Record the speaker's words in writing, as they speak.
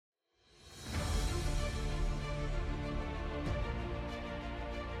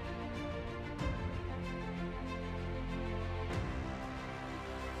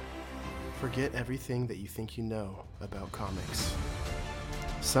Forget everything that you think you know about comics.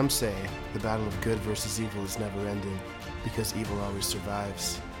 Some say the battle of good versus evil is never ending because evil always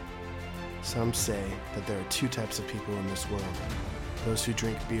survives. Some say that there are two types of people in this world, those who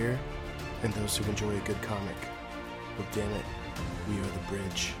drink beer and those who enjoy a good comic. Well, damn it, we are the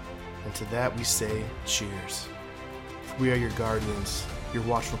bridge. And to that we say, cheers. For we are your guardians, your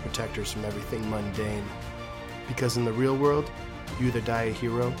watchful protectors from everything mundane. Because in the real world, you either die a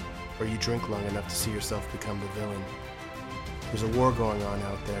hero or you drink long enough to see yourself become the villain. There's a war going on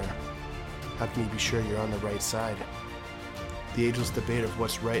out there. How can you be sure you're on the right side? The ageless debate of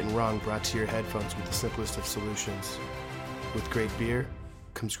what's right and wrong brought to your headphones with the simplest of solutions. With great beer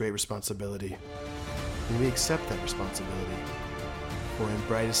comes great responsibility. And we accept that responsibility. For in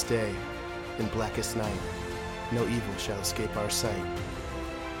brightest day, in blackest night, no evil shall escape our sight.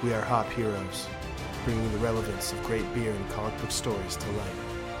 We are Hop Heroes, bringing the relevance of great beer and comic book stories to light.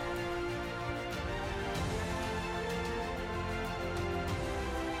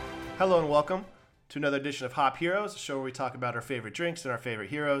 Hello and welcome to another edition of Hop Heroes, a show where we talk about our favorite drinks and our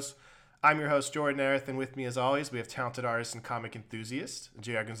favorite heroes. I'm your host, Jordan Erith, and with me as always, we have talented artist and comic enthusiast,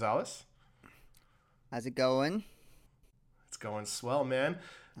 J.R. Gonzalez. How's it going? It's going swell, man.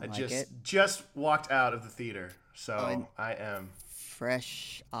 I like just walked out of the theater, so I am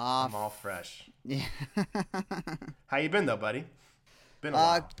fresh off. I'm all fresh. Yeah. How you been though, buddy? Been a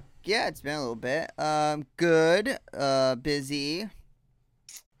while. Yeah, it's been a little bit. Good. Busy.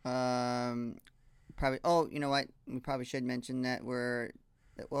 Probably. Oh, you know what? We probably should mention that we're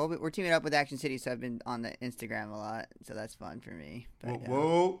teaming up with Action City, so I've been on the Instagram a lot, so that's fun for me. But,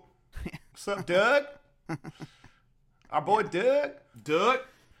 whoa. What's up, Doug? Our boy Doug.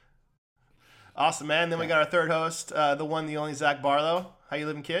 Awesome, man. Then we got our third host, the one, the only Zach Barlow. How you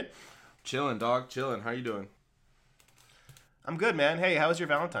living, kid? Chilling, dog. Chilling. How you doing? I'm good, man. Hey, how was your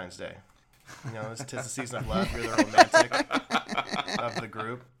Valentine's Day? You know, it's 'tis the season of love. You're the romantic of the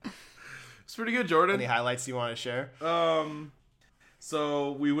group. It's pretty good, Jordan. Any highlights you want to share?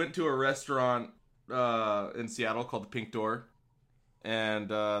 So we went to a restaurant in Seattle called the Pink Door, and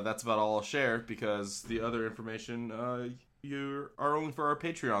that's about all I'll share because the other information you are only for our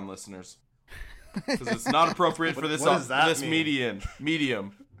Patreon listeners because it's not appropriate for this medium.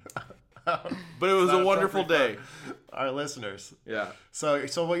 But it was a wonderful day. Our listeners. Yeah.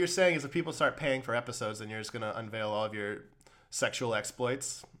 So what you're saying is if people start paying for episodes, then you're just gonna unveil all of your sexual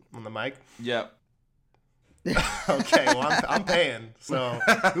exploits on the mic. Yep. Okay, well I'm paying. So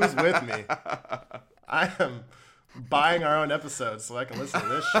who's with me? I am buying our own episodes so I can listen to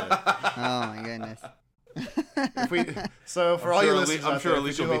this shit. Oh my goodness. All you listeners, I'm sure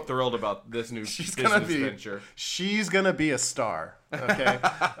Alicia will be thrilled about this new business venture. She's gonna be a star. Okay.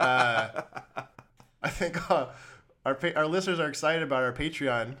 I think our listeners are excited about our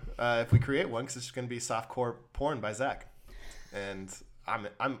Patreon if we create one because it's gonna be softcore porn by Zach, and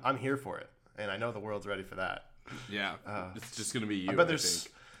I'm here for it, and I know the world's ready for that. Yeah, it's just gonna be you. I bet there's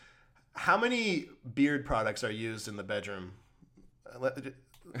how many beard products are used in the bedroom?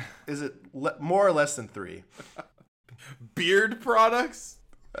 Is it more or less than 3? Beard products?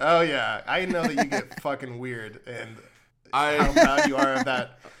 Oh yeah, I know that you get fucking weird, and how proud you are of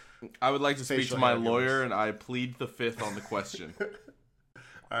that. I would like to speak to my lawyer, and I plead the fifth on the question. All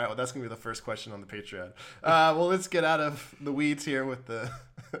right, well that's gonna be the first question on the Patreon. Well, let's get out of the weeds here with the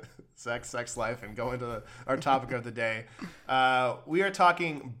sex life and go into our topic of the day. We are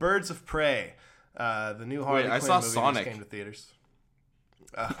talking Birds of Prey, the new Harley Quinn movie Sonic. that came to theaters.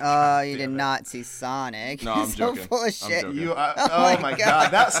 You did not see Sonic. No, I'm so joking. full of shit. Oh my god.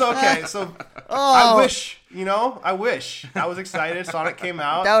 That's okay. So I wish. I was excited. Sonic came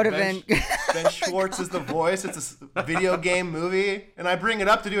out. That would have been. Ben Schwartz is the voice. It's a video game movie, and I bring it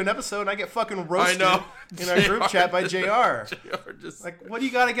up to do an episode, and I get fucking roasted in our group chat by JR. JR just like, what do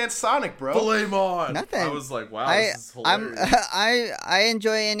you got against Sonic, bro? Blame on. Nothing. I was like, wow, this is hilarious. I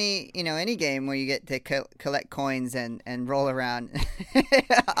enjoy any game where you get to collect coins and roll around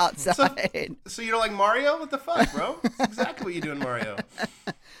outside. So you don't like Mario? What the fuck, bro? That's exactly what you do in Mario.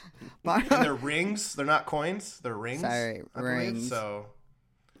 And they're rings. They're not coins. They're rings. Sorry, rings. So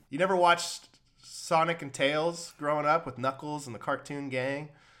you never watched Sonic and Tails growing up with Knuckles and the cartoon gang?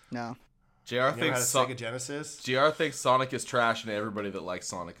 No. JR thinks Sega Genesis. JR thinks Sonic is trash, and everybody that likes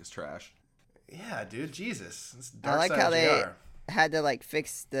Sonic is trash. Yeah, dude. Jesus. It's I like how they had to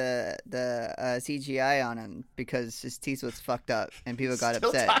fix the CGI on him because his teeth was fucked up and people got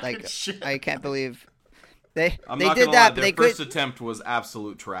upset. Shit. I can't believe they not did gonna that. lie, But their they first attempt was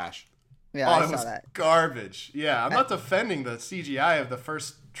absolute trash. Yeah, I it saw was that. garbage. Yeah, I'm not defending the CGI of the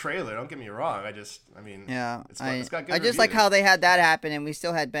first trailer. Don't get me wrong. I mean, Yeah, it's got good I just like reviews. how they had that happen, and we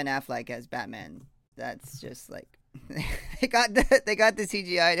still had Ben Affleck as Batman. That's just like they got the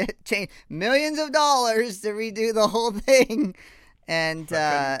CGI to change millions of dollars to redo the whole thing, and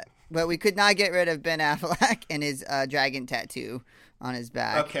but we could not get rid of Ben Affleck and his dragon tattoo on his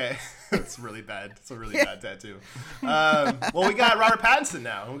back. Okay, it's really bad. It's a really bad tattoo. Well, we got Robert Pattinson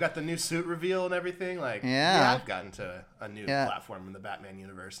now. We got the new suit reveal and everything. Like, we have gotten to a new platform in the Batman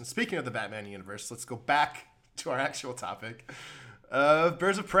universe. And speaking of the Batman universe, let's go back to our actual topic of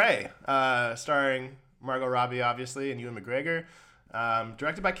Birds of Prey, starring Margot Robbie, obviously, and Ewan McGregor.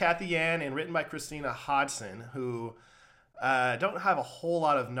 Directed by Kathy Yan and written by Christina Hodson, who don't have a whole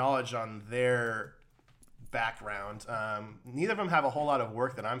lot of knowledge on their background. Neither of them have a whole lot of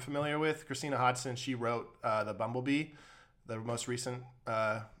work that I'm familiar with. Christina Hodson, she wrote the Bumblebee, the most recent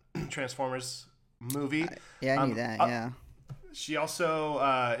Transformers movie. I knew that, yeah. She also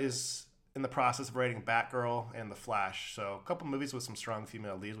is in the process of writing Batgirl and The Flash. So a couple movies with some strong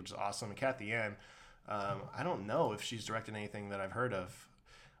female leads, which is awesome. And Kathy Yan, I don't know if she's directed anything that I've heard of.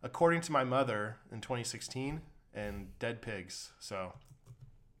 According to My Mother in 2016 and Dead Pigs. So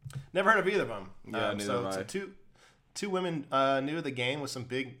never heard of either of them. Yeah, neither have I. Two women new to the game with some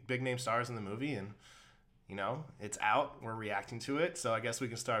big name stars in the movie, and it's out. We're reacting to it, so I guess we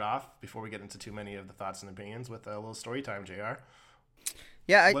can start off before we get into too many of the thoughts and opinions with a little story time, JR.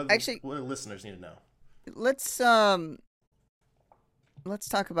 Yeah, what do listeners need to know? Let's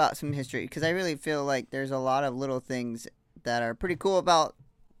talk about some history, because I really feel like there's a lot of little things that are pretty cool about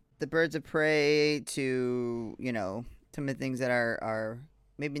the Birds of Prey to some of the things that are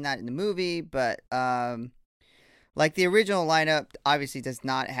maybe not in the movie, but like the original lineup obviously does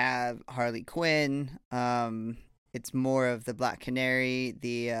not have Harley Quinn. It's more of the Black Canary,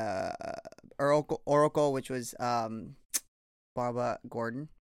 the Oracle, which was Barbara Gordon,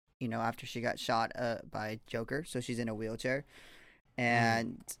 after she got shot by Joker, so she's in a wheelchair.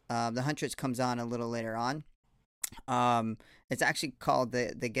 And the Huntress comes on a little later on. It's actually called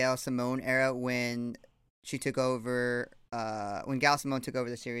the Gail Simone era when she took over. When Gail Simone took over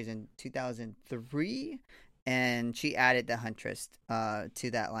the series in 2003, and she added the Huntress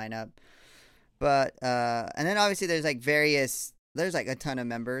to that lineup. But and then obviously there's like a ton of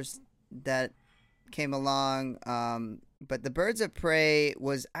members that came along. But the Birds of Prey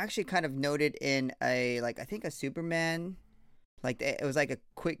was actually kind of noted in I think a Superman. Like it was like a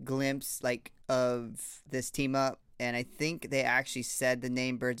quick glimpse of this team up, and I think they actually said the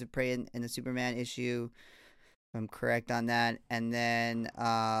name Birds of Prey in the Superman issue. If I'm correct on that. And then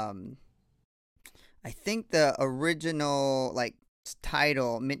I think the original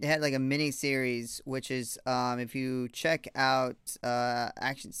title, it had like a mini series, which is if you check out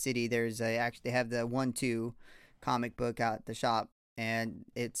Action City, they have the 1-2 comic book out at the shop, and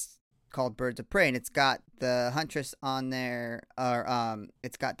it's called Birds of Prey, and it's got the Huntress on there, or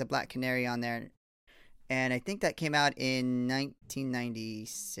it's got the Black Canary on there, and I think that came out in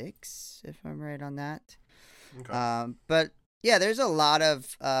 1996, if I'm right on that. Okay. But yeah, there's a lot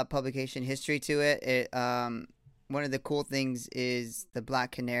of publication history to it. One of the cool things is the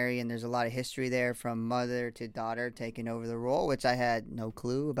Black Canary, and there's a lot of history there from mother to daughter taking over the role, which I had no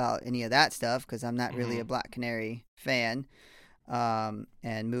clue about any of that stuff because I'm not really a Black Canary fan.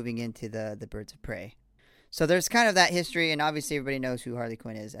 And moving into the Birds of Prey. So there's kind of that history, and obviously everybody knows who Harley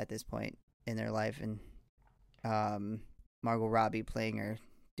Quinn is at this point in their life, and Margot Robbie playing her,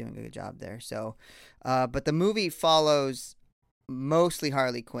 doing a good job there. So, but the movie follows mostly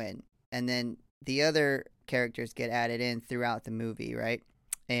Harley Quinn, and then the other characters get added in throughout the movie, right?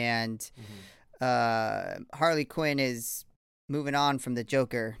 And Harley Quinn is moving on from the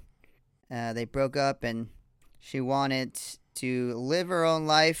Joker. They broke up, and she wanted to live her own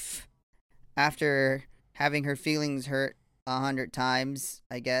life after having her feelings hurt 100 times,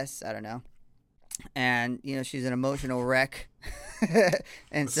 I guess. I don't know. And, she's an emotional wreck.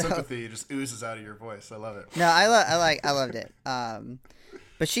 And the sympathy just oozes out of your voice. I love it. No, I loved it.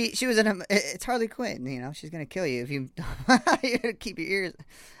 But she was it's Harley Quinn, she's going to kill you if you keep your ears.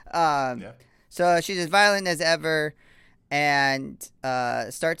 Yeah. So she's as violent as ever, and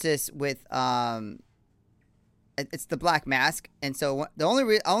starts this with it's the Black Mask. And so the only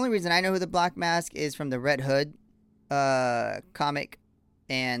reason I know who the Black Mask is from the Red Hood comic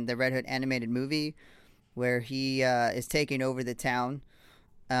and the Red Hood animated movie, where he is taking over the town.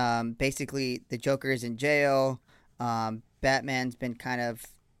 Basically, the Joker is in jail. Batman's been kind of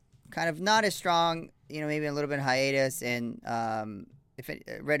not as strong, maybe a little bit of hiatus. And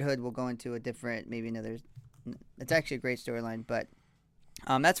Red Hood will go into a different, maybe another. It's actually a great storyline, but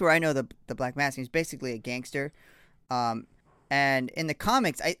that's where I know the Black Mask. He's basically a gangster. And in the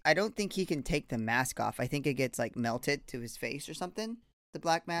comics, I don't think he can take the mask off. I think it gets like melted to his face or something. The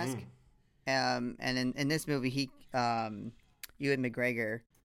black mask. And in this movie, Ewan McGregor,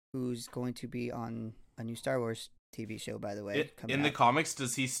 who's going to be on a new Star Wars TV show, by the way. In the comics,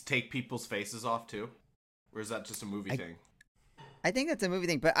 does he take people's faces off too? Or is that just a movie thing? I think that's a movie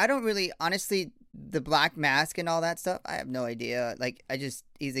thing, but I don't really, honestly, the black mask and all that stuff, I have no idea. Like,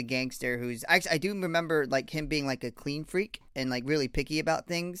 he's a gangster who's, I do remember, like, him being, like, a clean freak and, like, really picky about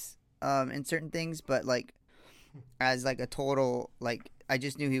things, and certain things, but, like, as, like, a total, like, I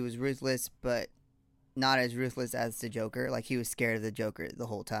just knew he was ruthless, but not as ruthless as the Joker. Like, he was scared of the Joker the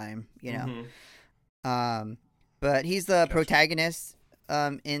whole time, you know? Mm-hmm. But he's the protagonist,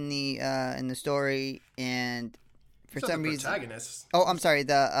 in the story, and for some reason, protagonist. Oh, I'm sorry.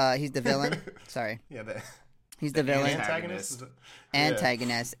 He's the villain. Sorry. Yeah, he's the villain. Antagonist.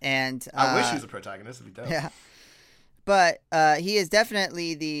 Antagonist, and I wish he was a protagonist. It'd be dope. Yeah, but he is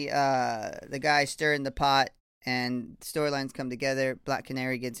definitely the guy stirring the pot, and storylines come together. Black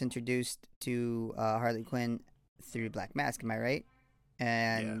Canary gets introduced to Harley Quinn through Black Mask. Am I right?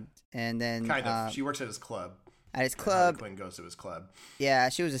 And then kind of. She works at his club. At his club. Harley Quinn goes to his club. Yeah,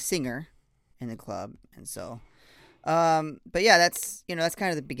 she was a singer in the club, and so. But yeah, that's kind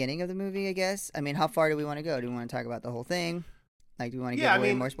of the beginning of the movie, I guess. I mean, how far do we want to go? Do we want to talk about the whole thing? Like, do we want to give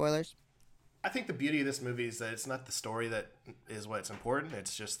away more spoilers? I think the beauty of this movie is that it's not the story that is what's important.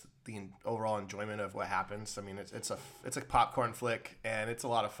 It's just the overall enjoyment of what happens. I mean, it's a popcorn flick, and it's a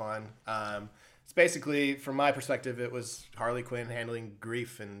lot of fun. It's basically, from my perspective, it was Harley Quinn handling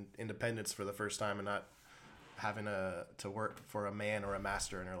grief and independence for the first time, and not having to work for a man or a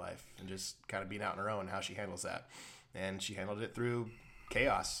master in her life, and just kind of being out on her own, how she handles that. And she handled it through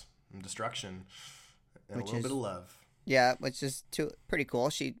chaos and destruction and a little bit of love. Yeah, which is pretty cool.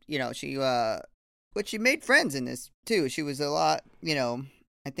 She made friends in this too. She was a lot,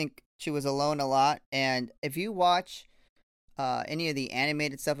 I think she was alone a lot. And if you watch any of the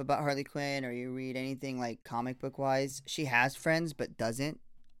animated stuff about Harley Quinn, or you read anything like comic book wise, she has friends but doesn't.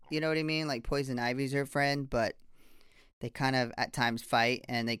 You know what I mean? Like Poison Ivy's her friend, but they kind of at times fight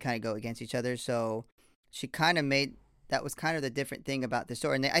and they kind of go against each other. So she kind of that was kind of the different thing about the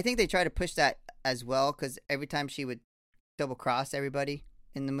story. And I think they try to push that as well, because every time she would double cross everybody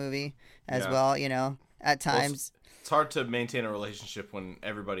in the movie as well, at times. Well, it's hard to maintain a relationship when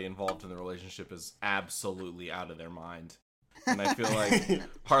everybody involved in the relationship is absolutely out of their mind. And I feel like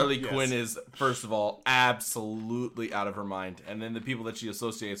Harley Quinn is, first of all, absolutely out of her mind. And then the people that she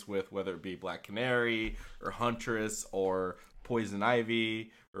associates with, whether it be Black Canary or Huntress or Poison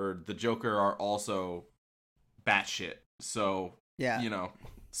Ivy or the Joker, are also batshit. So,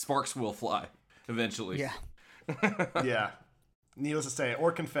 sparks will fly eventually. Yeah. Yeah. Needless to say,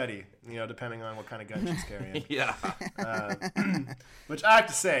 or confetti, depending on what kind of gun she's carrying. Yeah. Which I have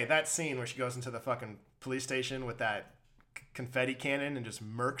to say, that scene where she goes into the fucking police station with that confetti cannon and just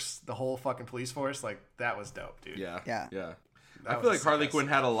murks the whole fucking police force, like, that was dope, dude. Yeah. Yeah. I feel like Harley Quinn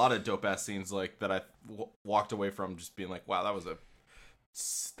had a lot of dope ass scenes like that I walked away from just being like, wow,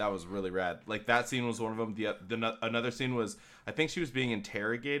 that was really rad. Like, that scene was one of them. Another scene was, I think she was being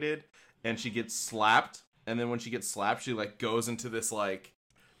interrogated and she gets slapped, and then when she gets slapped, she like goes into this like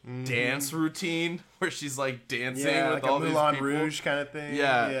dance routine where she's like dancing with like all a these Moulin people. Rouge kind of thing.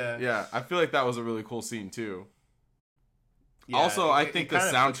 Yeah. I feel like that was a really cool scene too. Yeah, also, I think the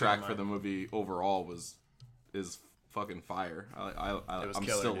soundtrack for the movie overall is fucking fire. I'm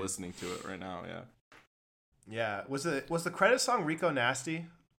killer, still dude. listening to it right now. Yeah. Yeah. Was the credit song Rico Nasty?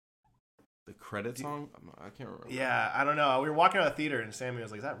 The credit song? I can't remember. Yeah, I don't know. We were walking out of the theater and Sammy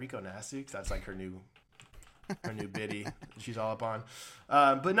was like, "Is that Rico Nasty?" Because that's like her new biddy. She's all up on.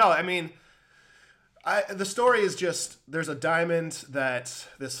 But no, I mean, the story is just, there's a diamond that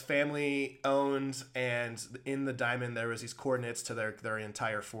this family owned, and in the diamond there was these coordinates to their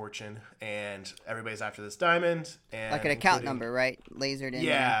entire fortune, and everybody's after this diamond, and like an account number, right? Lasered in.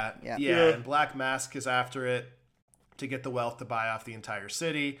 Yeah, there. Yeah. And Black Mask is after it to get the wealth to buy off the entire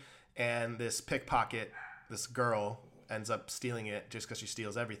city, and this pickpocket, this girl, ends up stealing it just because she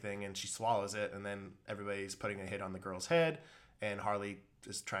steals everything, and she swallows it, and then everybody's putting a hit on the girl's head, and Harley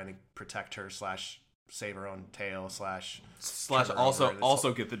is trying to protect her / save her own tail /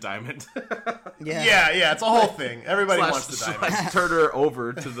 also get the diamond. Yeah, it's a whole thing. Everybody wants the diamond. Turn her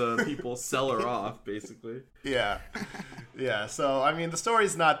over to the people, sell her off, basically. Yeah. So I mean, the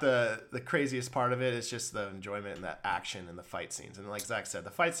story's not the craziest part of it. It's just the enjoyment and the action and the fight scenes. And like Zach said,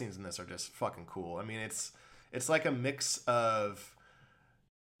 the fight scenes in this are just fucking cool. I mean, it's like a mix of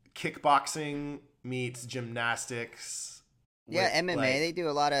kickboxing meets gymnastics Yeah, with, MMA. like, They do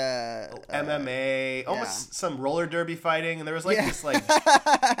a lot of MMA, almost some roller derby fighting, and there was like this like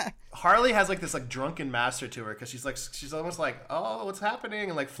Harley has like this like drunken master to her because she's almost like, oh, what's happening,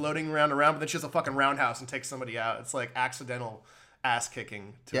 and like floating around, but then she has a fucking roundhouse and takes somebody out. It's like accidental ass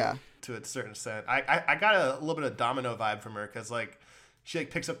kicking to a certain extent. I got a little bit of Domino vibe from her because like she like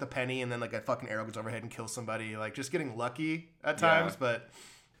picks up the penny and then like a fucking arrow goes overhead and kills somebody, like just getting lucky at times, but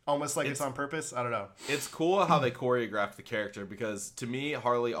almost like it's on purpose. I don't know. It's cool how they choreograph the character because to me,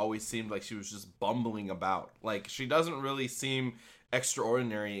 Harley always seemed like she was just bumbling about. Like she doesn't really seem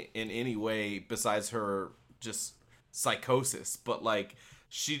extraordinary in any way besides her just psychosis. But like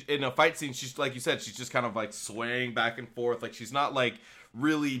she in a fight scene, she's like you said, she's just kind of like swaying back and forth. Like she's not like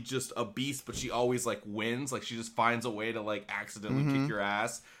really just a beast, but she always like wins. Like she just finds a way to like accidentally kick your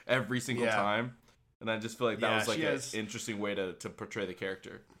ass every single time. And I just feel like that was like an interesting way to portray the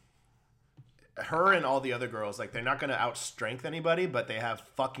character. Her and all the other girls, like they're not going to outstrength anybody, but they have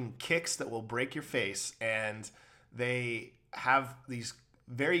fucking kicks that will break your face, and they have these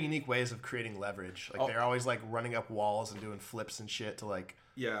very unique ways of creating leverage. Like they're always like running up walls and doing flips and shit to like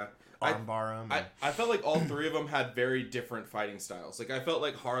armbar them. I felt like all three of them had very different fighting styles. Like I felt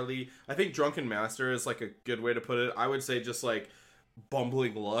like Harley, I think Drunken Master is like a good way to put it. I would say just like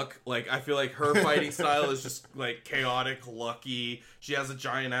bumbling luck. Like I feel like her fighting style is just like chaotic, lucky. She has a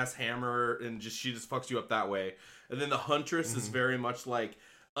giant ass hammer and she just fucks you up that way. And then the Huntress is very much like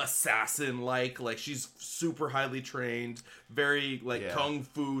assassin like she's super highly trained, very like kung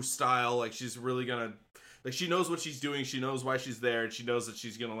fu style. Like she's really gonna like she knows what she's doing, she knows why she's there, and she knows that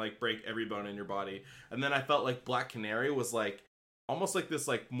she's gonna like break every bone in your body. And then I felt like Black Canary was like almost like this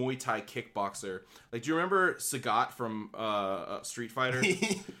like Muay Thai kickboxer. Like, do you remember Sagat from Street Fighter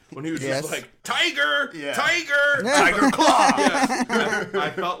when he was just like Tiger, Tiger Claw?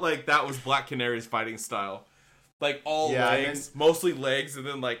 I felt like that was Black Canary's fighting style. Like all legs, mostly legs, and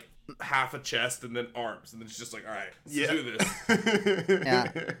then like half a chest, and then arms, and then it's just like, all right, let's do this.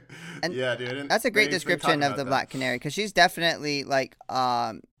 And dude. That's a great description of the Black Canary because she's definitely like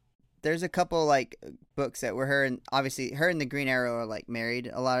there's a couple like books that were her, and obviously her and the Green Arrow are like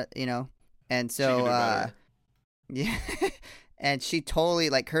married a lot, and so and she totally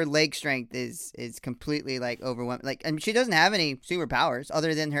like her leg strength is completely like overwhelming. Like, and she doesn't have any superpowers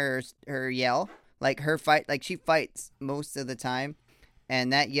other than her yell. Like her fight, like she fights most of the time,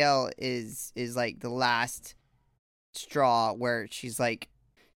 and that yell is like the last straw where she's like,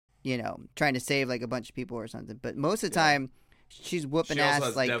 trying to save like a bunch of people or something. But most of the time, she's whooping ass. She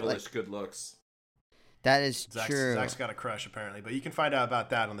also has devilish good looks. That is true. Zach's got a crush apparently, but you can find out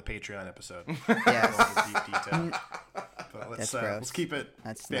about that on the Patreon episode. Yes. Deep detail. But let's keep it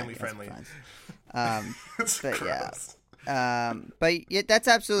family friendly. But gross. But yeah,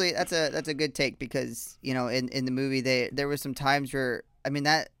 that's a good take because in the movie there was some times where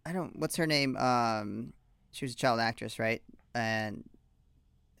what's her name, she was a child actress, right? And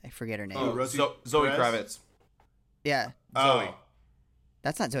I forget her name. Zoe Kravitz. Yeah. Zoe.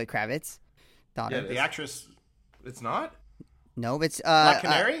 That's not Zoe Kravitz. Daughter. Yeah, the actress. It's not. No, it's Black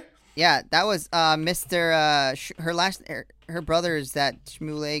Canary. Yeah, that was Mr. Her brother is that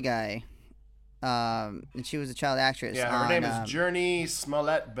Shmuley guy. And she was a child actress. Yeah, her name is Journey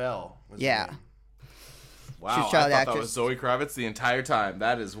Smollett Bell. Yeah. Wow, I thought that was Zoe Kravitz the entire time.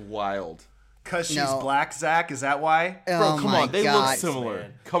 That is wild. Because she's black, Zach? Is that why? Bro, come on. They look similar.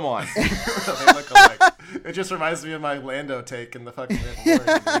 Man. Come on. They look alike. It just reminds me of my Lando take in the fucking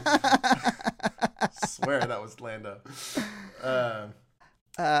I swear that was Lando.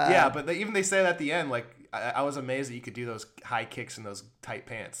 Yeah, but even they say that at the end, like, I was amazed that you could do those high kicks in those tight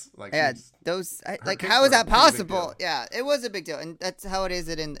pants. Like, yeah, how is that possible? Yeah, it was a big deal, and that's how it is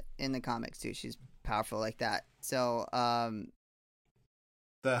in the comics too. She's powerful like that. So,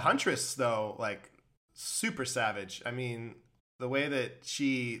 the Huntress though, like, super savage. I mean, the way that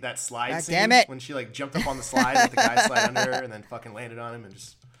that slide scene when she like jumped up on the slide, let the guy slide under her, and then fucking landed on him and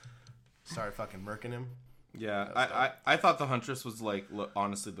just started fucking murking him. Yeah, I thought the Huntress was like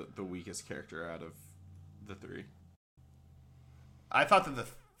honestly the weakest character out of the three. I thought that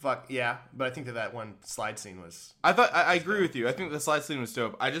but I think that one slide scene was. I agree with you. I think the slide scene was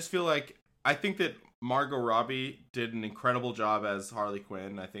dope. I just feel like I think that Margot Robbie did an incredible job as Harley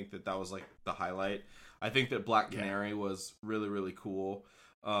Quinn. I think that was like the highlight. I think that Black Canary was really, really cool.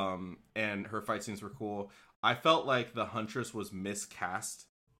 And her fight scenes were cool. I felt like the Huntress was miscast.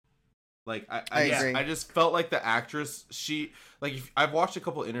 Like I just felt like the actress, I've watched a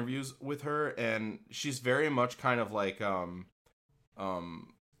couple interviews with her, and she's very much kind of like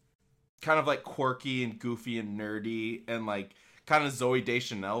quirky and goofy and nerdy and like kind of Zooey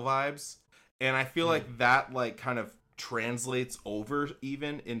Deschanel vibes. And I feel like that like kind of translates over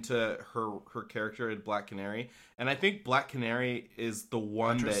even into her character in Black Canary. And I think Black Canary is the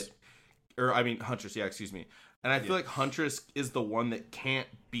one Huntress? Huntress, yeah, excuse me. And I feel like Huntress is the one that can't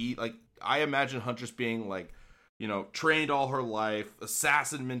be, like, I imagine Huntress being, like, you know, trained all her life,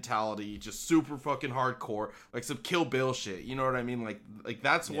 assassin mentality, just super fucking hardcore, like some Kill Bill shit. You know what I mean? Like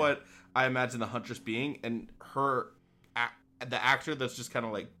that's what I imagine the Huntress being, and the actor that's just kind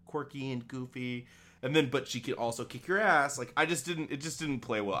of like quirky and goofy, and then but she could also kick your ass. Like it just didn't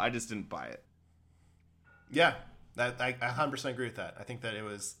play well. I just didn't buy it. Yeah, that I 100% agree with that. I think that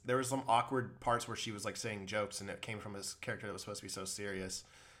there was some awkward parts where she was like saying jokes, and it came from this character that was supposed to be so serious.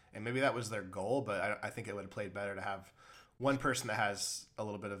 And maybe that was their goal, but I think it would have played better to have one person that has a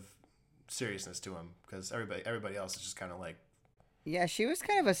little bit of seriousness to him, because everybody else is just kind of like... Yeah, she was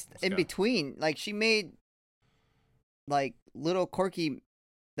kind of in between. Like, she made, like, little quirky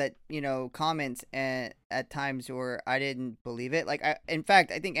that, you know, comments at times where I didn't believe it. Like, in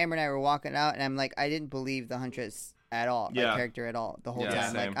fact, I think Amber and I were walking out, and I'm like, I didn't believe the Huntress at all, like, character at all, the whole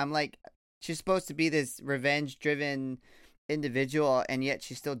time. Same. Like, I'm like, she's supposed to be this revenge-driven individual, and yet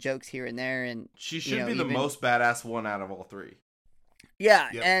she still jokes here and there, and she should be the most badass one out of all three. Yeah,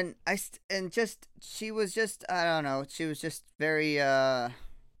 yep. She was just, I don't know, she was just very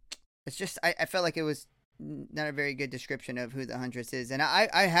it's just I felt like it was not a very good description of who the Huntress is. And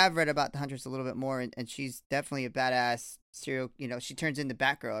I have read about the Huntress a little bit more, and she's definitely a badass serial, you know, she turns into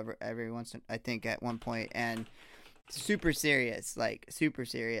Batgirl every once, I think, at one point, and super serious,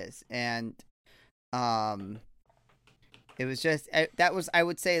 and it was just that was, I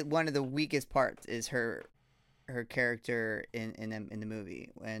would say, one of the weakest parts is her character in the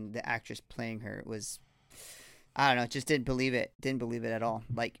movie, and the actress playing her was, I don't know, just didn't believe it at all.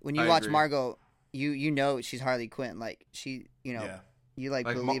 Like when you watch Margot, you know she's Harley Quinn, like she, you know, you like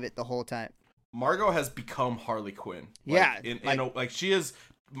believe it the whole time. Margot has become Harley Quinn.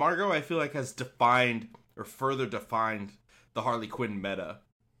 Margot, I feel like, has defined or further defined the Harley Quinn meta.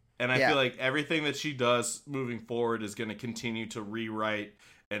 And I feel like everything that she does moving forward is going to continue to rewrite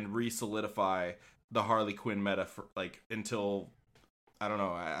and re-solidify the Harley Quinn meta for, like, until, I don't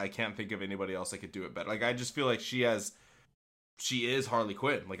know, I can't think of anybody else that could do it better. Like, I just feel like she is Harley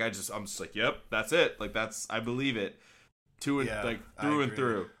Quinn. Like, I'm just like, yep, that's it. Like, I believe it through and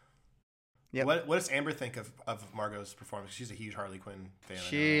through. Yeah. What does Amber think of Margot's performance? She's a huge Harley Quinn fan.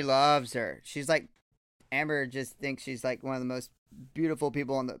 She loves her. She's like, Amber just thinks she's like one of the most beautiful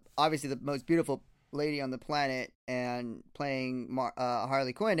people obviously the most beautiful lady on the planet, and playing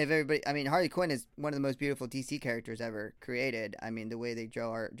Harley Quinn. Harley Quinn is one of the most beautiful DC characters ever created. I mean, the way they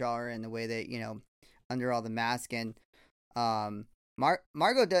draw her and the way they, you know, under all the mask, and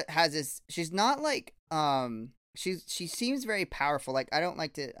Margot has this, she's not like, she seems very powerful. Like, I don't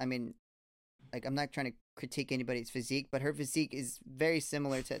like to, I mean, like, I'm not trying to critique anybody's physique, but her physique is very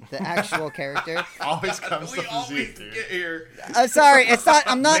similar to the actual character. Always comes to physique, dude. Here. I'm sorry, it's not.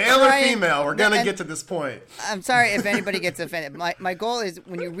 I'm not male trying, or female. We're gonna get to this point. I'm sorry if anybody gets offended. My goal is,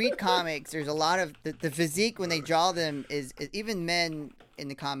 when you read comics, there's a lot of the physique when they draw them is even men in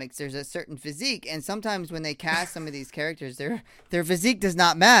the comics. There's a certain physique, and sometimes when they cast some of these characters, their physique does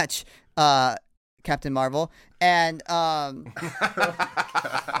not match Captain Marvel, and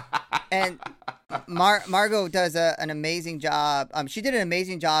and Margot does an amazing job. She did an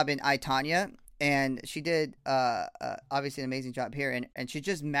amazing job in I, Tonya, and she did obviously an amazing job here, and she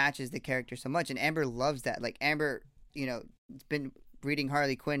just matches the character so much, and Amber loves that. Like, Amber, you know, has been reading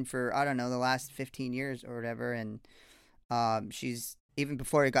Harley Quinn for, I don't know, the last 15 years or whatever, and she's, even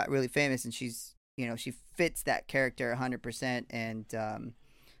before it got really famous, and she's, you know, she fits that character 100%, and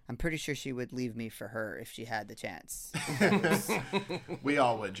I'm pretty sure she would leave me for her if she had the chance. We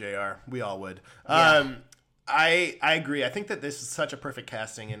all would, JR. We all would. Yeah. I agree. I think that this is such a perfect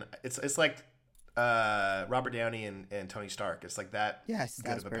casting, and it's like Robert Downey and Tony Stark. It's like that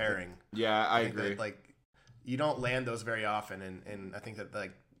good of a pairing. Yeah, I agree. That, like, you don't land those very often, and I think that,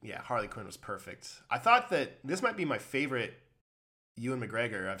 like, Harley Quinn was perfect. I thought that this might be my favorite Ewan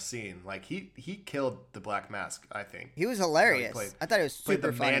McGregor I've seen. Like, he killed the Black Mask. I think he was hilarious. I thought it was super played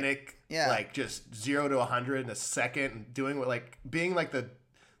the funny. manic, like, just 0 to 100 in a second, and doing what, like, being like the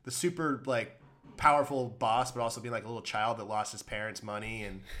super, like, powerful boss, but also being like a little child that lost his parents' money,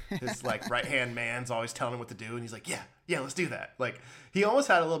 and his like right hand man's always telling him what to do, and he's like, yeah, let's do that. Like, he almost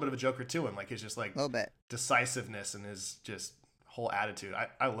had a little bit of a Joker to him, like his just like a little bit decisiveness and his just whole attitude.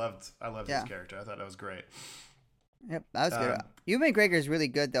 I loved his character. I thought that was great. Yep, that was good. Ewan McGregor is really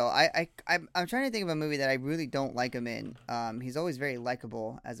good, though. I'm trying to think of a movie that I really don't like him in. He's always very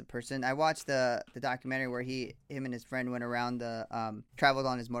likable as a person. I watched the documentary where him and his friend went around traveled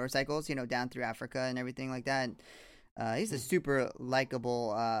on his motorcycles, you know, down through Africa and everything like that. He's a super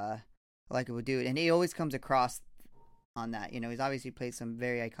likable dude, and he always comes across on that. He's obviously played some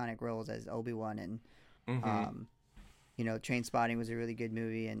very iconic roles as Obi-Wan, and Train Spotting was a really good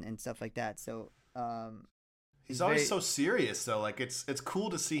movie and stuff like that. So he's always so serious though. Like it's cool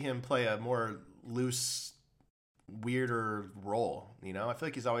to see him play a more loose, weirder role. I feel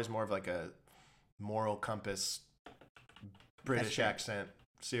like he's always more of like a moral compass, British accent,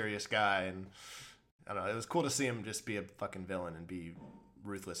 serious guy, and I don't know. It was cool to see him just be a fucking villain and be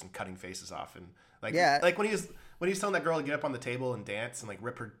ruthless and cutting faces off, and like when he's telling that girl to get up on the table and dance and like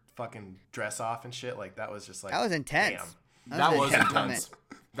rip her fucking dress off and shit. Like that was just like that was intense. Damn. That was intense.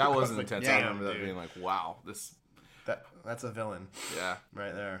 That was like, intense. damn, I remember that dude. being like, wow, That's a villain. Yeah.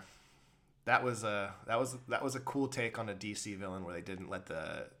 Right there. That was a cool take on a DC villain where they didn't let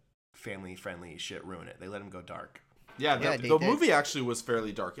the family friendly shit ruin it. They let him go dark. Yeah, Yeah, the movie actually was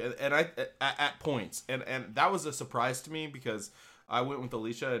fairly dark, and I at points, and that was a surprise to me because I went with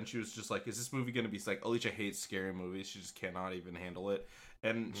Alicia, and she was just like, "Is this movie going to be?" Like, Alicia hates scary movies; she just cannot even handle it.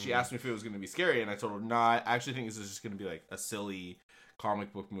 And she asked me if it was going to be scary, and I told her, "No, I actually think this is just going to be like a silly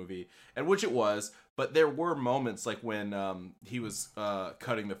comic book movie," and which it was. But there were moments like when he was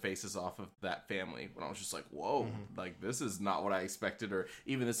cutting the faces off of that family, when I was just like, "Whoa, like this is not what I expected." Or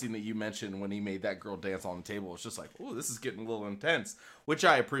even the scene that you mentioned when he made that girl dance on the table, it's just like, "Oh, this is getting a little intense," which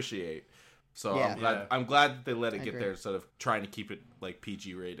I appreciate. So Yeah. I'm glad that they let it I get agree. there instead of trying to keep it like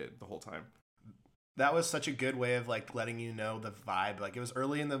PG rated the whole time. That was such a good way of like letting you know the vibe. Like it was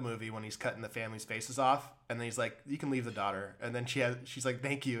early in the movie when he's cutting the family's faces off, and then he's like, "You can leave the daughter," and then she's like,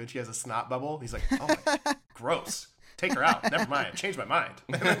 "Thank you," and she has a snot bubble. He's like, "Oh, my, gross. Take her out. Never mind. Change my mind."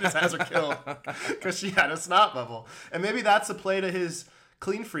 And then just has her killed because she had a snot bubble. And maybe that's a play to his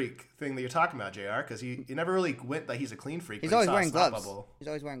clean freak thing that you're talking about, JR, because he never really went that he's a clean freak. He's but he always saw a wearing snot gloves. bubble. He's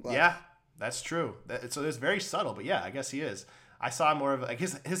always wearing gloves. Yeah, that's true. So it's very subtle, but yeah, I guess he is. I saw more of like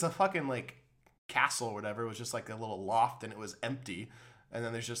his fucking like castle or whatever was just like a little loft and it was empty, and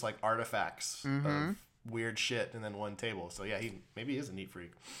then there's just like artifacts of weird shit and then one table. So yeah, maybe he is a neat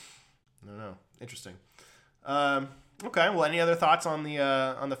freak. I don't know. Interesting. Okay. Well, any other thoughts on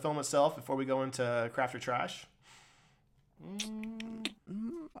the film itself before we go into craft or trash? I'm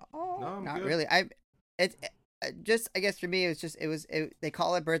Not good. really. It's just, I guess for me, they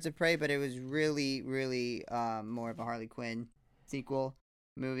call it Birds of Prey, but it was really, really more of a Harley Quinn sequel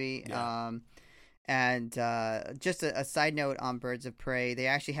movie. Yeah. And just a side note on Birds of Prey, they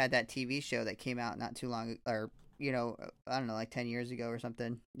actually had that TV show that came out not too long, or I don't know, like 10 years ago or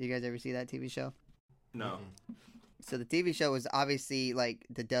something. You guys ever see that TV show? No. So the TV show was obviously like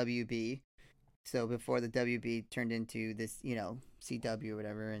the WB. So before the WB turned into this, CW or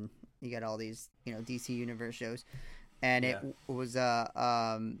whatever, and you got all these, DC Universe shows, and it was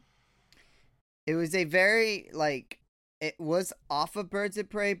it was a very like, it was off of Birds of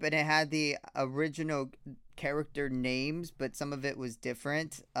Prey, but it had the original character names, but some of it was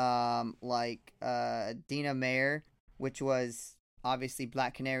different. Like Dina Mayer, which was obviously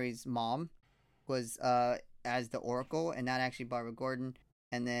Black Canary's mom, was as the Oracle, and not actually Barbara Gordon.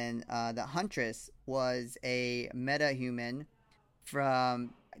 And then the Huntress was a meta-human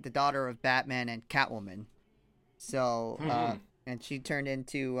from the daughter of Batman and Catwoman. So, and she turned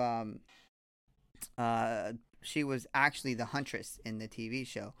into, she was actually the Huntress in the TV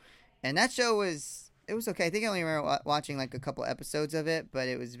show. And that show it was okay. I think I only remember watching like a couple episodes of it, but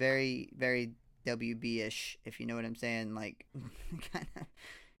it was very, very WB-ish, if you know what I'm saying. Like,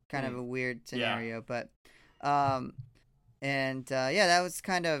 kind of a weird scenario, but, and that was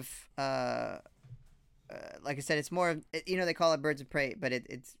kind of like I said, it's more of, they call it Birds of Prey, but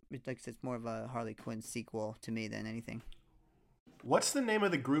it's like I said, it's more of a Harley Quinn sequel to me than anything. What's the name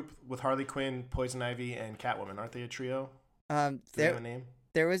of the group with Harley Quinn, Poison Ivy, and Catwoman? Aren't they a trio? Do they have a name?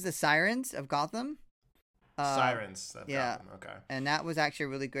 There was the Sirens of Gotham. Sirens. Yeah. Gotham. Okay. And that was actually a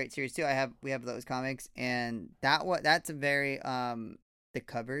really great series too. We have those comics, and that's a very the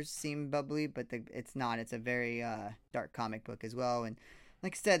covers seem bubbly, but it's not. It's a very dark comic book as well. And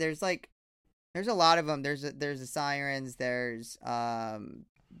like I said, there's a lot of them. There's the Sirens. There's I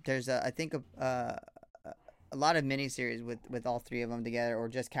think a lot of miniseries with all three of them together, or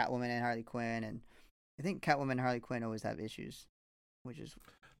just Catwoman and Harley Quinn. And I think Catwoman and Harley Quinn always have issues, which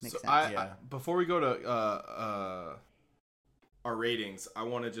makes sense. I, before we go to our ratings, I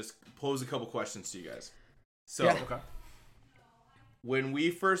want to just pose a couple questions to you guys. So, Okay. When we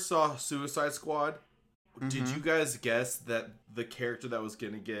first saw Suicide Squad, did you guys guess that the character that was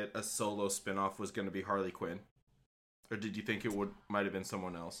going to get a solo spinoff was going to be Harley Quinn? Or did you think it might have been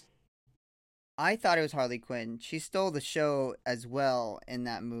someone else? I thought it was Harley Quinn. She stole the show as well in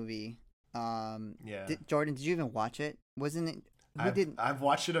that movie. Yeah. Jordan, did you even watch it? Wasn't it? Who didn't? I've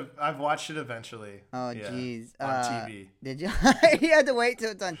watched it. I've watched it eventually. Oh, yeah, jeez. on TV. Did you? You had to wait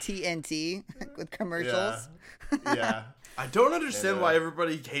till it's on TNT with commercials. Yeah. I don't understand why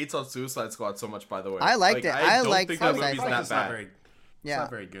everybody hates on Suicide Squad so much. By the way, I liked it. I don't liked think that Suicide movie's Squad. that bad. It's not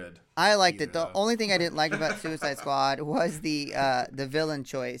very good. I liked it. either, The though. only thing I didn't like about Suicide Squad was the villain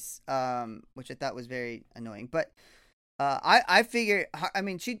choice, which I thought was very annoying. But I figure, I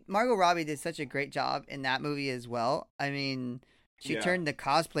mean, Margot Robbie did such a great job in that movie as well. I mean, she turned the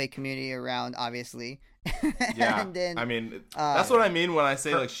cosplay community around, obviously. Yeah, and then, I mean, that's what I mean when I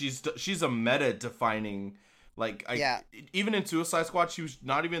say like she's a meta defining. Like, even in Suicide Squad, she was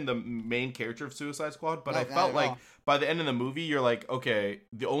not even the main character of Suicide Squad. But I felt like by the end of the movie, you're like, okay,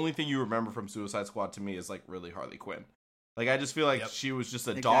 the only thing you remember from Suicide Squad to me is like really Harley Quinn. Like, I just feel like she was just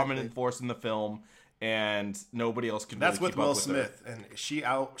a dominant force in the film, and nobody else could. That's really with keep Will up with Smith, and she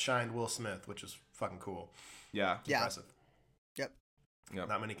outshined Will Smith, which is fucking cool. Yeah, Impressive. Yep.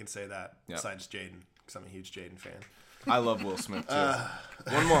 Not many can say that besides Jaden, because I'm a huge Jaden fan. I love Will Smith too.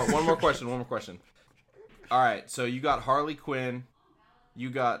 One more question. All right, so you got Harley Quinn, you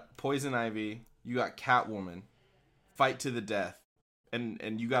got Poison Ivy, you got Catwoman, fight to the death,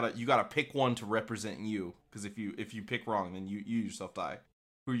 and you gotta pick one to represent you, because if you pick wrong, then you yourself die.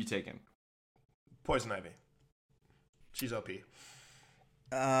 Who are you taking? Poison Ivy. She's OP.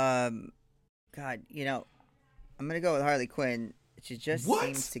 God, I'm gonna go with Harley Quinn. She just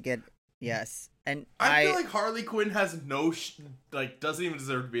seems to get and I feel like Harley Quinn has doesn't even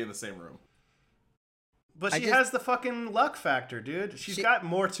deserve to be in the same room. But she has the fucking luck factor, dude. She's got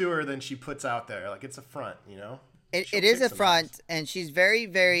more to her than she puts out there. Like, it's a front, you know? It is a front, and she's very,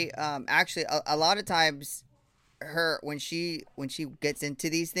 very, actually, a lot of times, when she gets into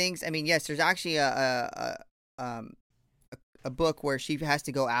these things, I mean, yes, there's actually a book where she has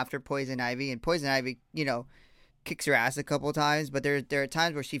to go after Poison Ivy, and Poison Ivy, kicks her ass a couple of times, but there are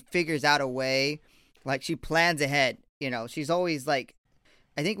times where she figures out a way, like, she plans ahead, she's always, like,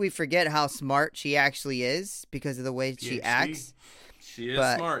 I think we forget how smart she actually is because of the way she acts. She is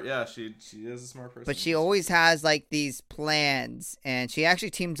smart, yeah. She is a smart person. But she always has like these plans, and she actually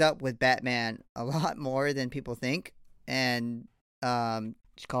teams up with Batman a lot more than people think. And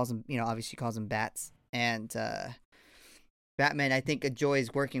she calls him, obviously she calls him Bats. And Batman, I think,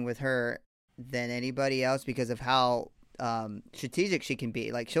 enjoys working with her than anybody else because of how strategic she can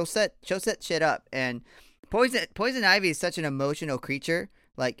be. Like she'll set shit up, and Poison Ivy is such an emotional creature.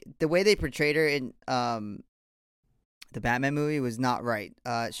 Like, the way they portrayed her in the Batman movie was not right.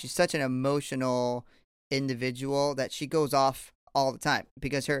 She's such an emotional individual that she goes off all the time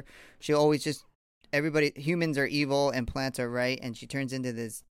because she always just, humans are evil and plants are right, and she turns into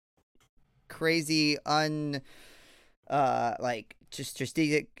this crazy, just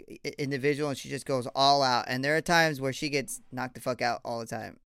strategic individual, and she just goes all out. And there are times where she gets knocked the fuck out all the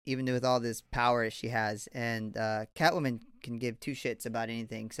time, even with all this power she has. And Catwoman can give two shits about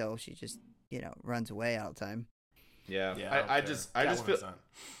anything, so she just runs away all the time. Yeah. I just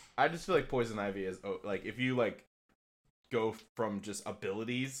feel like Poison Ivy is like, if you like go from just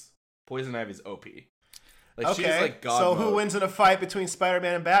abilities, Poison Ivy's OP. Like, okay, she's like God so mode. who wins in a fight between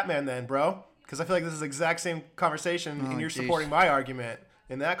Spider-Man and Batman then, bro? Because I feel like this is the exact same conversation, and you're supporting my argument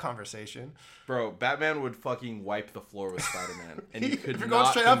in that conversation. Bro, Batman would fucking wipe the floor with Spider-Man, and you could if you're not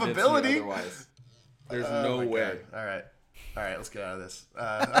going straight up convince me ability. otherwise. There's no way. God. All right, let's get out of this.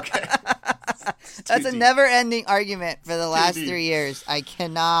 Okay. That's a never-ending argument for the last 3 years. I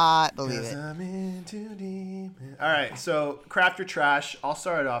cannot believe it. I'm in too deep. All right, so craft or trash. I'll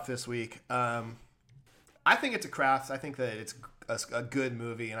start it off this week. I think it's a craft. I think that it's a good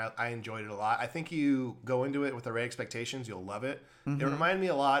movie, and I enjoyed it a lot. I think you go into it with the right expectations, you'll love it. Mm-hmm. It reminded me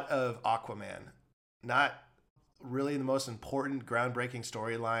a lot of Aquaman. Not really the most important, groundbreaking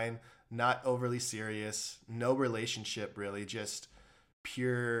storyline, not overly serious, no relationship really, just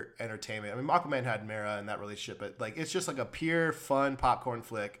pure entertainment. I mean, Aquaman had Mera in that relationship, but like it's just like a pure, fun popcorn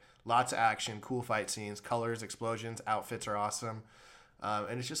flick. Lots of action, cool fight scenes, colors, explosions, outfits are awesome.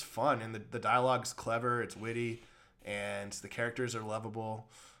 And it's just fun, and the dialogue's clever, it's witty, and the characters are lovable.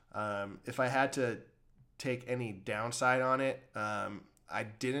 If I had to take any downside on it, I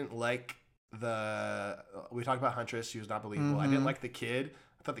didn't like we talked about Huntress. She was not believable. I didn't like the kid.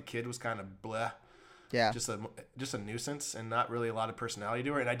 I thought the kid was kind of bleh. Yeah. Just a nuisance and not really a lot of personality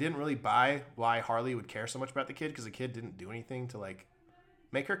to her. And I didn't really buy why Harley would care so much about the kid, because the kid didn't do anything to like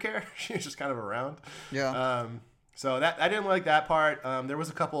make her care. She was just kind of around. Yeah. So that I didn't like that part. There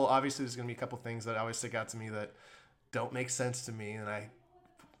was obviously there's going to be a couple things that always stick out to me that don't make sense to me, and I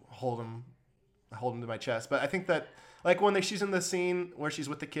hold them to my chest. But I think that Like when she's in the scene where she's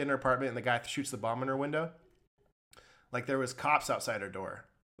with the kid in her apartment and the guy shoots the bomb in her window. Like there was cops outside her door,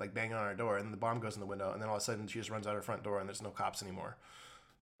 like banging on her door, and the bomb goes in the window, and then all of a sudden she just runs out her front door and there's no cops anymore.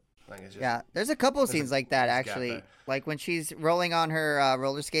 Like it's just, yeah, there's a couple scenes like that actually. Like when she's rolling on her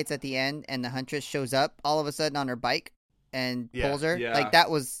roller skates at the end, and the Huntress shows up all of a sudden on her bike and pulls her. Yeah. Like that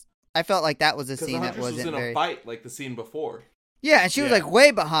was, I felt like that was a scene that wasn't was in very. a fight like the scene before. Yeah, and she was like way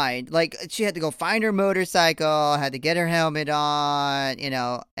behind. Like she had to go find her motorcycle, had to get her helmet on, you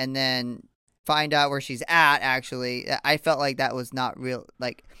know, and then find out where she's at. Actually, I felt like that was not real.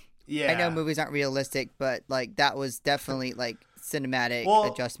 Like, I know movies aren't realistic, but like that was definitely like cinematic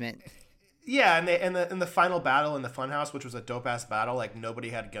adjustment. Yeah, and in the final battle in the funhouse, which was a dope ass battle, like nobody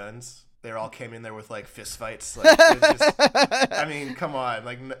had guns. They all came in there with like fist fights. Like, it was just, I mean, come on,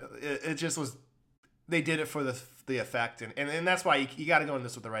 like it just was. They did it for the effect, and that's why you got to go in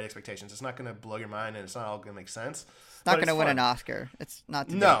this with the right expectations. It's not going to blow your mind, and it's not all going to make sense. It's not going to win an Oscar. It's not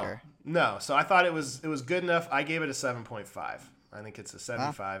the Joker. No. So I thought it was good enough. I gave it a 7.5. I think it's a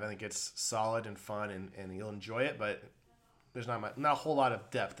 75. Wow. I think it's solid and fun, and you'll enjoy it, but there's not a whole lot of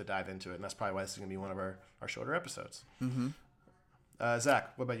depth to dive into it, and that's probably why this is going to be one of our shorter episodes. Mm-hmm.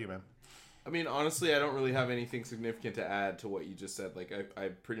 Zach, what about you, man? I mean, honestly, I don't really have anything significant to add to what you just said. Like, I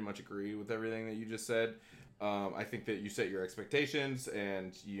pretty much agree with everything that you just said. I think that you set your expectations,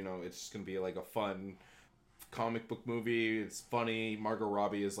 and, you know, it's just going to be, like, a fun comic book movie. It's funny. Margot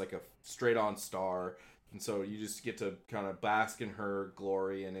Robbie is, like, a straight-on star, and so you just get to kind of bask in her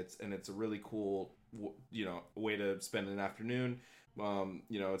glory, and it's a really cool, you know, way to spend an afternoon.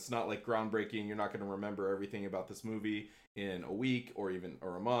 You know, it's not, like, groundbreaking. You're not going to remember everything about this movie in a week or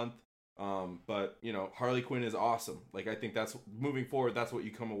a month. But you know, Harley Quinn is awesome. Like, I think that's moving forward. That's what you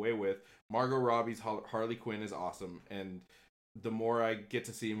come away with. Margot Robbie's Harley Quinn is awesome. And the more I get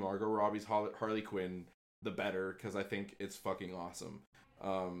to see Margot Robbie's Harley Quinn, the better. Cause I think it's fucking awesome.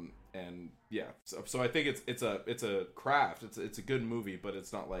 And yeah, so I think it's a craft. It's a good movie, but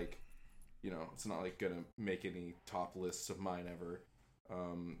it's not like, you know, it's not like gonna make any top lists of mine ever.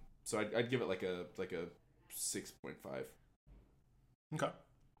 So I'd give it like a 6.5. Okay.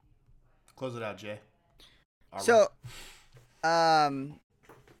 Close it out, Jay. So, I've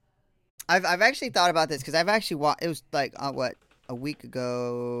actually thought about this because I've actually watched. It was like a week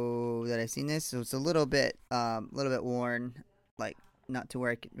ago that I seen this. So it's a little bit worn, like not to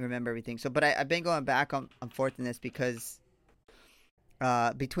where I can remember everything. So, but I've been going back on forth in this because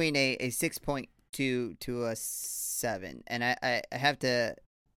between a 6.2 to a 7, and I have to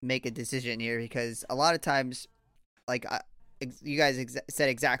make a decision here because a lot of times, like you guys said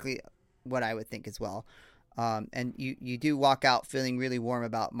exactly what I would think as well. And you do walk out feeling really warm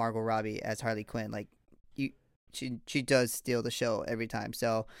about Margot Robbie as Harley Quinn. Like she does steal the show every time.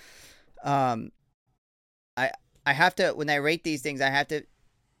 So, I have to, when I rate these things, I have to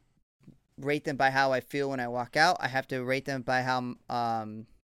rate them by how I feel when I walk out. I have to rate them by how,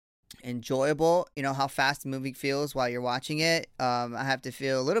 enjoyable, you know, how fast the movie feels while you're watching it. I have to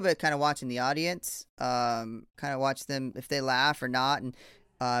feel a little bit kind of watching the audience, kind of watch them if they laugh or not. And,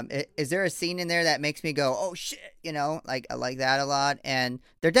 is there a scene in there that makes me go, oh shit, you know, like I like that a lot. And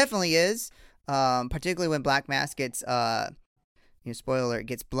there definitely is, particularly when Black Mask gets, spoiler alert,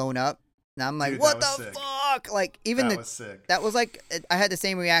 gets blown up. And I'm like, dude, what the sick. Fuck? Like even that was sick. That was like, I had the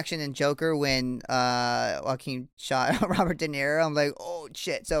same reaction in Joker when, Joaquin shot Robert De Niro. I'm like, oh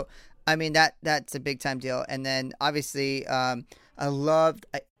shit. So, I mean, that's a big time deal. And then obviously,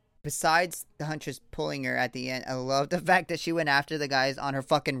 besides the Huntress pulling her at the end, I love the fact that she went after the guys on her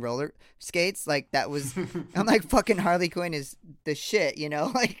fucking roller skates. Like that was, I'm like, fucking Harley Quinn is the shit, you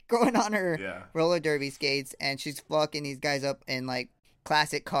know, like going on her roller derby skates, and she's fucking these guys up in like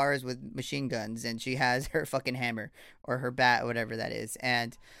classic cars with machine guns, and she has her fucking hammer or her bat, whatever that is.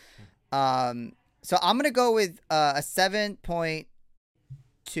 And so I'm gonna go with a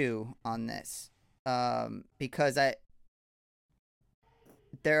 7.2 on this, because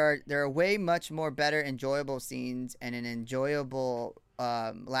there are way much more better enjoyable scenes and an enjoyable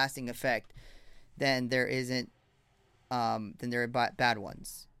lasting effect than there are bad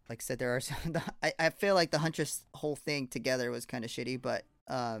ones. Like I said, there are some, I feel like the Huntress whole thing together was kind of shitty, but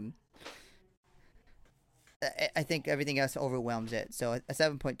I think everything else overwhelms it. So a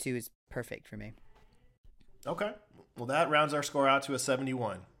 7.2 is perfect for me. Okay. Well, that rounds our score out to a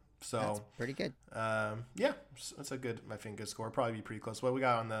 71. So that's pretty good. Yeah, that's a good, I think, good score. Probably be pretty close. What we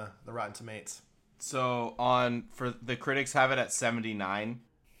got on the Rotten Tomatoes? So for the critics have it at 79.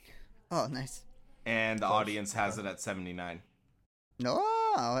 Oh, nice. And the audience has it at 79. No,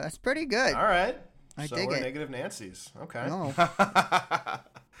 that's pretty good. All right. I so dig we're it. negative Nancy's. Okay. No.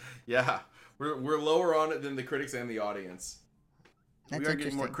 Yeah, We're lower on it than the critics and the audience. That's we are getting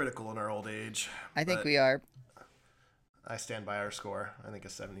interesting. more critical in our old age. I think but we are. I stand by our score. I think a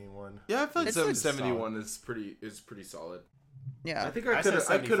 71. Yeah, I feel like It's 71 is pretty solid. Yeah. I think I I said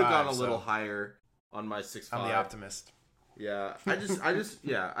could have gone a 75, little so- higher on my 6.5. I'm the optimist. Yeah, I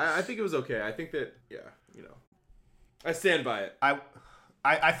think it was okay. I think that, I stand by it.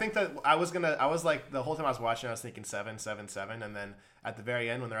 I think that I was like, the whole time I was watching, I was thinking 7, 7, 7, and then at the very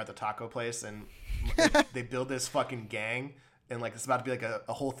end when they're at the taco place and they build this fucking gang and like it's about to be like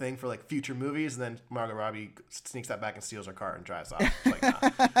a whole thing for like future movies, and then Margot Robbie sneaks that back and steals her car and drives off. It's like,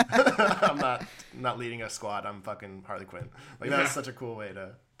 nah. I'm not leading a squad. I'm fucking Harley Quinn. Like that was such a cool way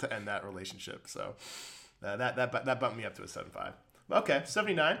to end that relationship. So that bumped me up to a 7.5. Okay,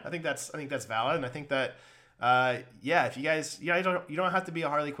 79. I think that's valid, and I think that. If you guys, you don't have to be a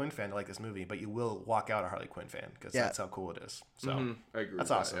Harley Quinn fan to like this movie, but you will walk out a Harley Quinn fan because that's how cool it is. So I agree. that's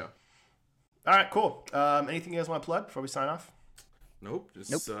with awesome. That, All right, cool. Anything you guys want to plug before we sign off? Nope.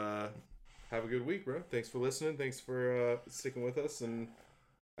 Just have a good week, bro. Thanks for listening. Thanks for sticking with us. And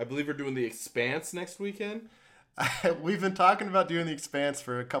I believe we're doing The Expanse next weekend. We've been talking about doing The Expanse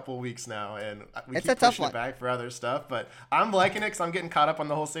for a couple weeks now, and we It's keep a tough pushing one. it back for other stuff. But I'm liking it because I'm getting caught up on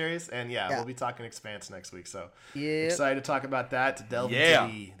the whole series, and we'll be talking Expanse next week. So excited to talk about that, to delve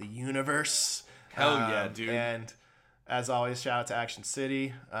into the universe. Hell yeah, dude! And as always, shout out to Action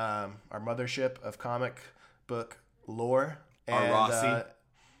City, our mothership of comic book lore. Our Rossi.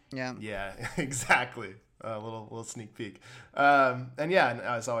 Yeah. Exactly. A little sneak peek. And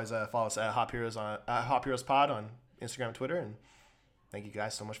as always, follow us at Hop Heroes Hop Heroes Pod on Instagram and Twitter. And thank you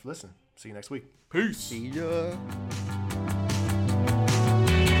guys so much for listening. See you next week. Peace. See ya.